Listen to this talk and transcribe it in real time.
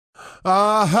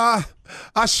Uh-huh.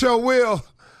 I sure will.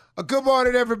 Good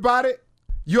morning, everybody.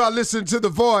 You are listening to The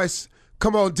Voice.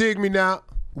 Come on, dig me now.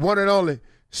 One and only,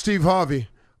 Steve Harvey.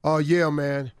 Oh, yeah,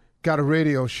 man. Got a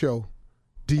radio show.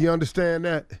 Do you understand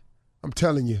that? I'm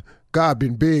telling you, God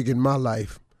been big in my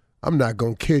life. I'm not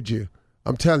going to kid you.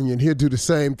 I'm telling you, and he'll do the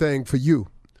same thing for you.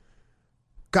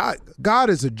 God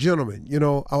is a gentleman. You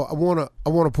know, I want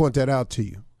to point that out to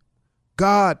you.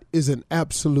 God is an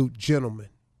absolute gentleman.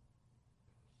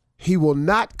 He will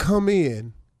not come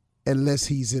in unless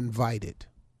he's invited.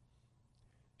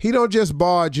 He don't just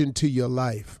barge into your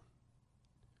life.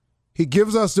 He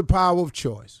gives us the power of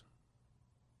choice.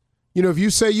 You know, if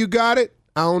you say you got it,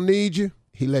 I don't need you,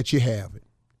 he lets you have it.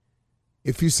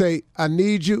 If you say, I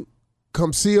need you,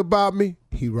 come see about me,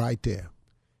 he right there.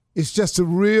 It's just a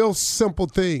real simple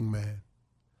thing, man.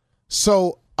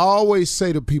 So I always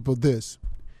say to people this,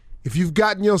 if you've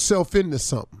gotten yourself into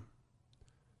something,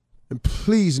 and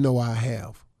please know I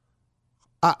have,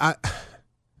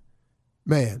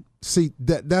 man, see,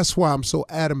 that's why I'm so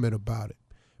adamant about it.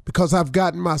 Because I've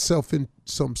gotten myself in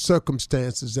some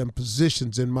circumstances and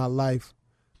positions in my life.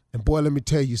 And boy, let me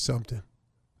tell you something.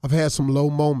 I've had some low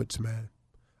moments, man.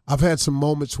 I've had some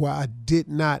moments where I did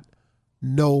not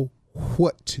know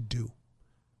what to do.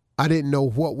 I didn't know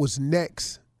what was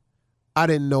next. I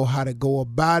didn't know how to go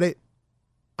about it.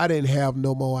 I didn't have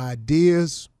no more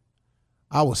ideas.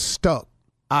 I was stuck.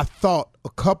 I thought a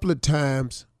couple of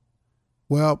times,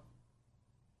 well,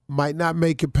 might not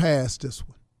make it past this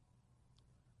one.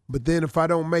 But then if I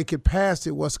don't make it past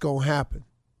it, what's going to happen?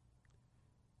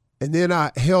 And then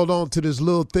I held on to this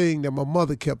little thing that my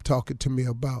mother kept talking to me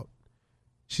about.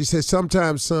 She said,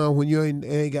 sometimes, son, when you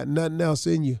ain't got nothing else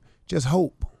in you, just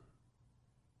hope.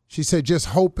 She said, just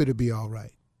hope it'll be all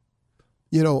right.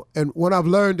 You know, and what I've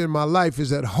learned in my life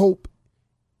is that hope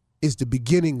is the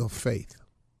beginning of faith.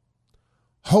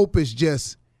 Hope is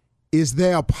just, is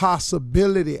there a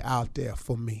possibility out there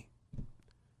for me?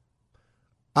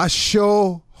 I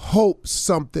sure hope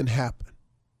something happened.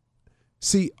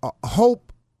 See,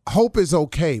 hope is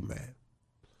okay, man.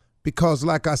 Because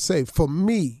like I say, for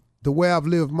me, the way I've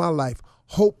lived my life,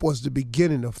 hope was the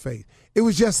beginning of faith. It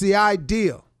was just the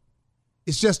idea.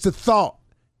 It's just the thought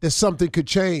that something could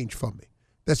change for me,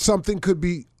 that something could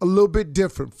be a little bit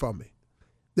different for me,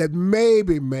 that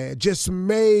maybe, man, just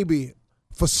maybe,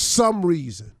 for some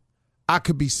reason, I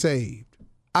could be saved.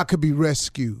 I could be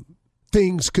rescued.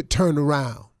 Things could turn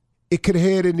around. It could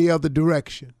head in the other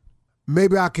direction.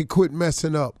 Maybe I could quit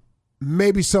messing up.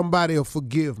 Maybe somebody will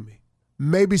forgive me.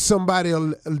 Maybe somebody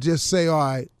will just say, all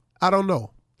right, I don't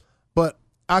know. But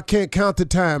I can't count the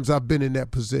times I've been in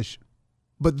that position.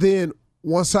 But then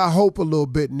once I hope a little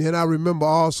bit, and then I remember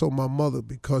also my mother,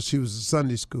 because she was a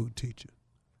Sunday school teacher.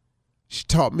 She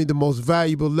taught me the most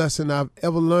valuable lesson I've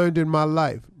ever learned in my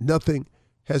life. Nothing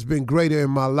has been greater in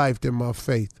my life than my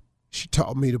faith. She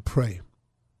taught me to pray.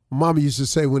 Mama used to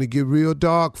say, when it get real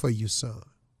dark for you, son,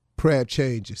 prayer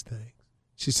changes things.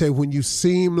 She said, when you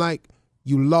seem like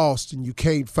you lost and you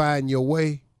can't find your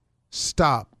way,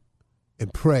 stop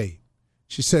and pray.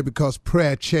 She said, because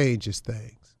prayer changes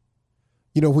things.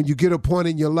 You know, when you get a point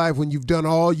in your life when you've done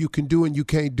all you can do and you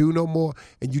can't do no more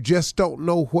and you just don't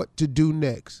know what to do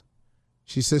next,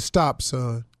 she said, stop,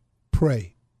 son,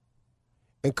 pray.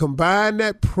 And combine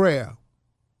that prayer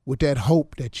with that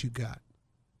hope that you got.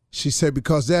 She said,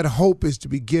 because that hope is the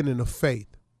beginning of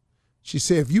faith. She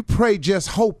said, if you pray just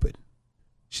hoping,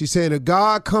 she said, if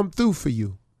God come through for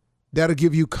you, that'll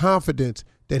give you confidence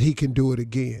that he can do it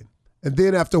again. And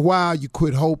then after a while, you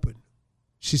quit hoping.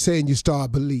 She said, and you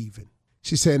start believing.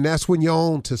 She said, and that's when you're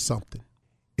on to something.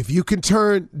 If you can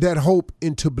turn that hope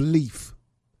into belief,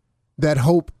 that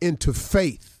hope into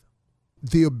faith,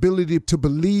 the ability to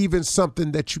believe in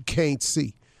something that you can't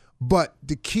see. But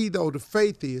the key, though, to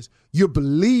faith is you're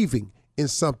believing in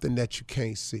something that you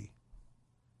can't see.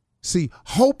 See,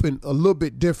 hoping a little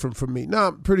bit different from me. Now,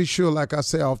 I'm pretty sure, like I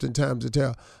say oftentimes, I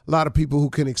tell a lot of people who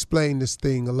can explain this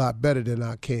thing a lot better than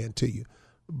I can to you.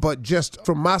 But just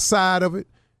from my side of it,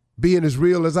 being as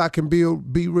real as I can be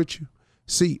with you,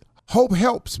 see, hope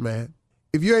helps, man.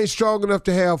 If you ain't strong enough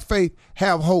to have faith,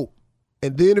 have hope.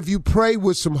 And then if you pray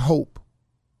with some hope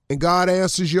and God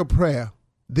answers your prayer,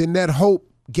 then that hope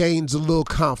gains a little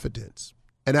confidence.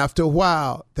 And after a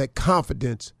while, that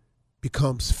confidence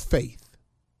becomes faith.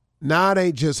 Now it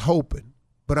ain't just hoping,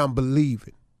 but I'm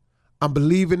believing. I'm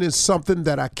believing in something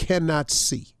that I cannot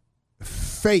see.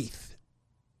 Faith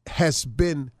has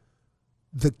been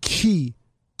the key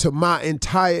to my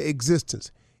entire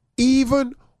existence,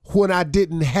 even when I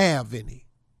didn't have any.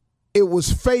 It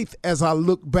was faith as I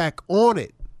look back on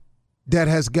it that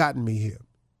has gotten me here.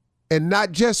 And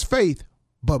not just faith,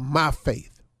 but my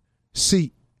faith.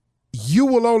 See, you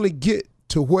will only get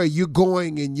to where you're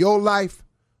going in your life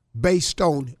based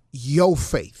on your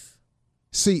faith.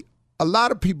 See, a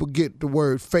lot of people get the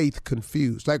word faith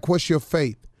confused. Like, what's your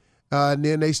faith? And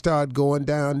then they start going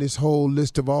down this whole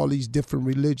list of all these different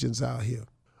religions out here.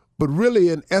 But really,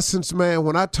 in essence, man,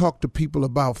 when I talk to people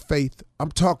about faith,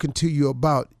 I'm talking to you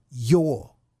about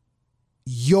your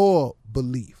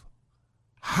belief.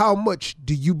 How much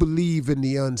do you believe in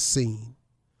the unseen?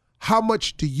 How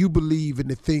much do you believe in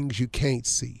the things you can't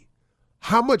see?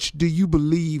 How much do you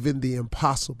believe in the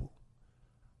impossible?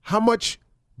 How much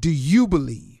do you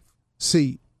believe?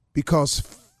 See, because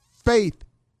faith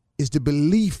is the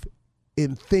belief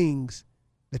in things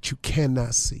that you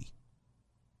cannot see.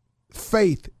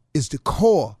 Faith is the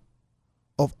core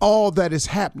of all that is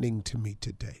happening to me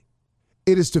today.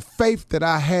 It is the faith that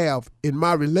I have in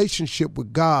my relationship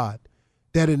with God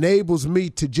that enables me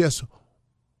to just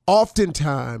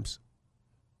oftentimes,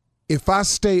 if I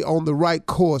stay on the right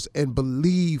course and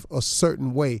believe a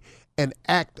certain way and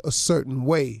act a certain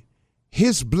way,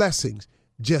 his blessings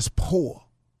just pour.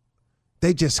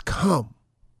 They just come.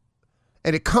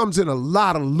 And it comes in a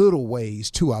lot of little ways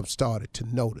too, I've started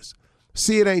to notice.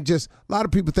 See, it ain't just, a lot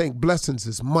of people think blessings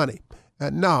is money.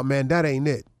 No, man, that ain't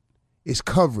it. It's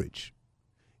coverage.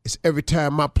 It's every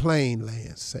time my plane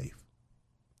lands safe.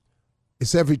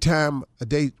 It's every time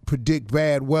they predict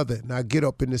bad weather and I get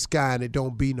up in the sky and it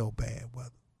don't be no bad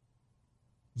weather.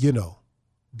 You know,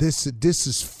 this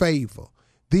is favor.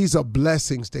 These are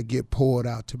blessings that get poured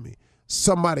out to me.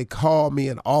 Somebody call me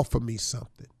and offer me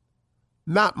something.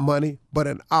 Not money, but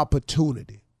an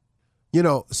opportunity. You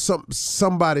know,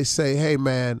 somebody say, hey,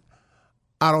 man,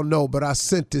 I don't know, but I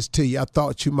sent this to you. I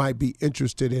thought you might be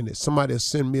interested in it. Somebody will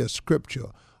send me a scripture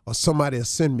or somebody will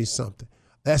send me something.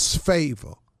 That's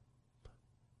favor.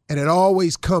 And it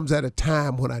always comes at a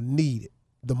time when I need it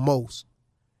the most.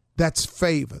 That's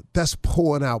favor. That's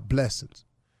pouring out blessings.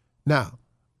 Now,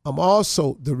 I'm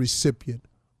also the recipient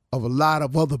of a lot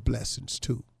of other blessings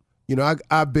too. You know,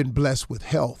 I've been blessed with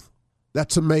health.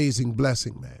 That's an amazing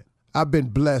blessing, man. I've been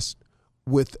blessed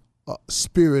with a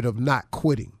spirit of not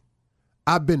quitting.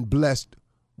 I've been blessed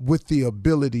with the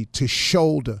ability to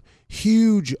shoulder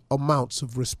huge amounts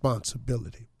of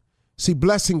responsibility. See,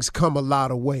 blessings come a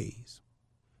lot of ways.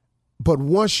 But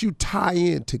once you tie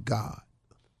into God,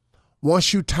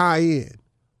 once you tie in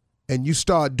and you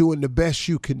start doing the best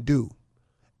you can do,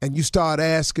 and you start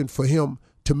asking for him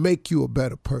to make you a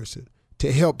better person,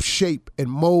 to help shape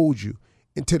and mold you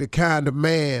into the kind of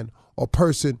man or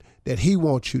person that he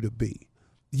wants you to be,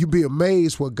 you'd be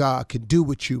amazed what God can do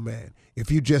with you, man,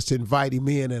 if you just invite him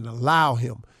in and allow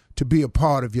him to be a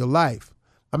part of your life.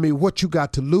 I mean, what you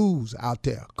got to lose out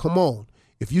there? Come on.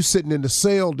 If you're sitting in the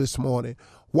cell this morning,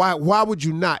 why would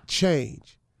you not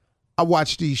change? I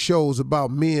watch these shows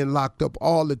about men locked up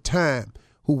all the time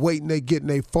who wait and they get in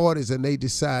their 40s and they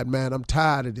decide, man, I'm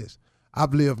tired of this.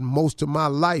 I've lived most of my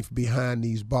life behind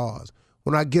these bars.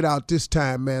 When I get out this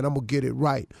time, man, I'm going to get it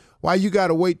right. Why you got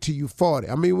to wait till you're 40?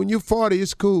 I mean, when you're 40,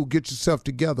 it's cool. Get yourself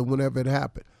together whenever it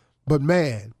happens. But,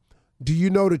 man, do you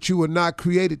know that you were not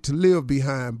created to live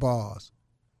behind bars?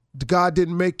 God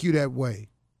didn't make you that way.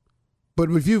 But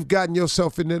if you've gotten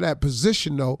yourself into that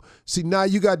position, though, see, now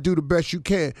you got to do the best you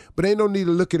can. But ain't no need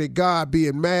to looking at God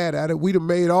being mad at it. We done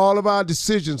made all of our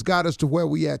decisions, got us to where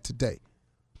we at today.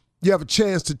 You have a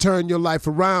chance to turn your life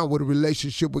around with a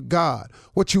relationship with God.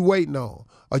 What you waiting on?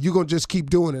 Are you going to just keep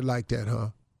doing it like that, huh?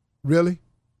 Really?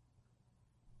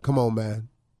 Come on, man.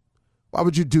 Why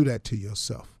would you do that to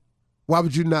yourself? Why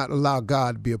would you not allow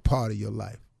God to be a part of your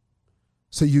life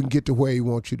so you can get to where he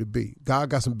wants you to be? God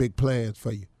got some big plans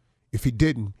for you. If he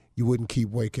didn't, you wouldn't keep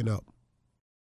waking up.